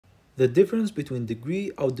The difference between degree,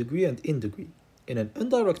 out degree, and in degree. In an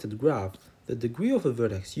undirected graph, the degree of a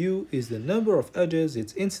vertex u is the number of edges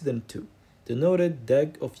it's incident to, denoted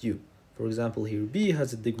deg of u. For example, here b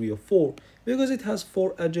has a degree of 4 because it has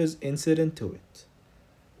 4 edges incident to it.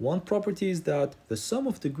 One property is that the sum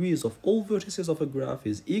of degrees of all vertices of a graph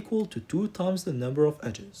is equal to 2 times the number of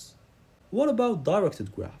edges. What about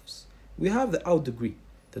directed graphs? We have the out degree,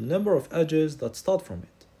 the number of edges that start from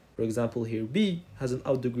it. For example, here b has an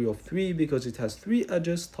out degree of 3 because it has 3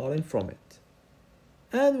 edges starting from it.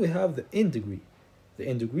 And we have the in degree. The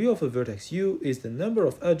in degree of a vertex u is the number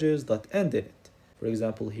of edges that end in it. For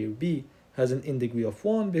example, here b has an in degree of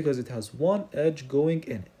 1 because it has 1 edge going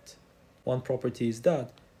in it. One property is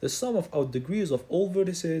that the sum of out degrees of all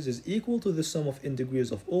vertices is equal to the sum of in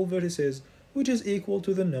degrees of all vertices, which is equal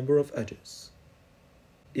to the number of edges.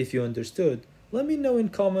 If you understood, let me know in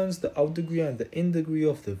comments the out degree and the in degree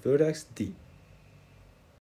of the vertex D.